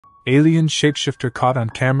Alien shapeshifter caught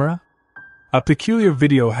on camera? A peculiar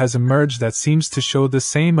video has emerged that seems to show the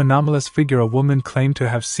same anomalous figure a woman claimed to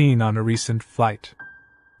have seen on a recent flight.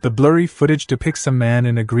 The blurry footage depicts a man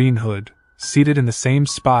in a green hood, seated in the same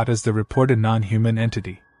spot as the reported non-human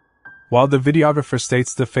entity. While the videographer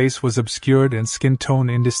states the face was obscured and skin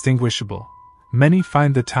tone indistinguishable, many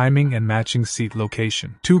find the timing and matching seat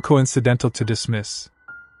location too coincidental to dismiss.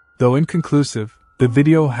 Though inconclusive, the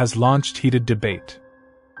video has launched heated debate.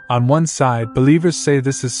 On one side, believers say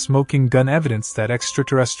this is smoking gun evidence that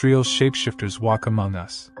extraterrestrial shapeshifters walk among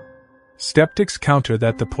us. Skeptics counter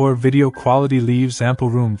that the poor video quality leaves ample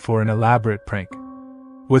room for an elaborate prank.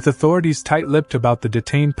 With authorities tight-lipped about the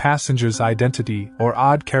detained passenger's identity or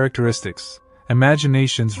odd characteristics,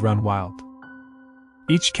 imaginations run wild.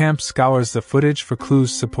 Each camp scours the footage for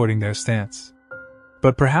clues supporting their stance.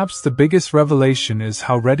 But perhaps the biggest revelation is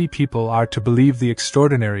how ready people are to believe the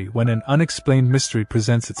extraordinary when an unexplained mystery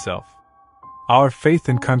presents itself. Our faith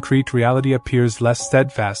in concrete reality appears less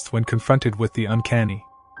steadfast when confronted with the uncanny.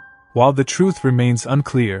 While the truth remains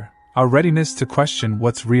unclear, our readiness to question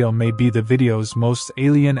what's real may be the video's most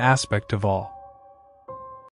alien aspect of all.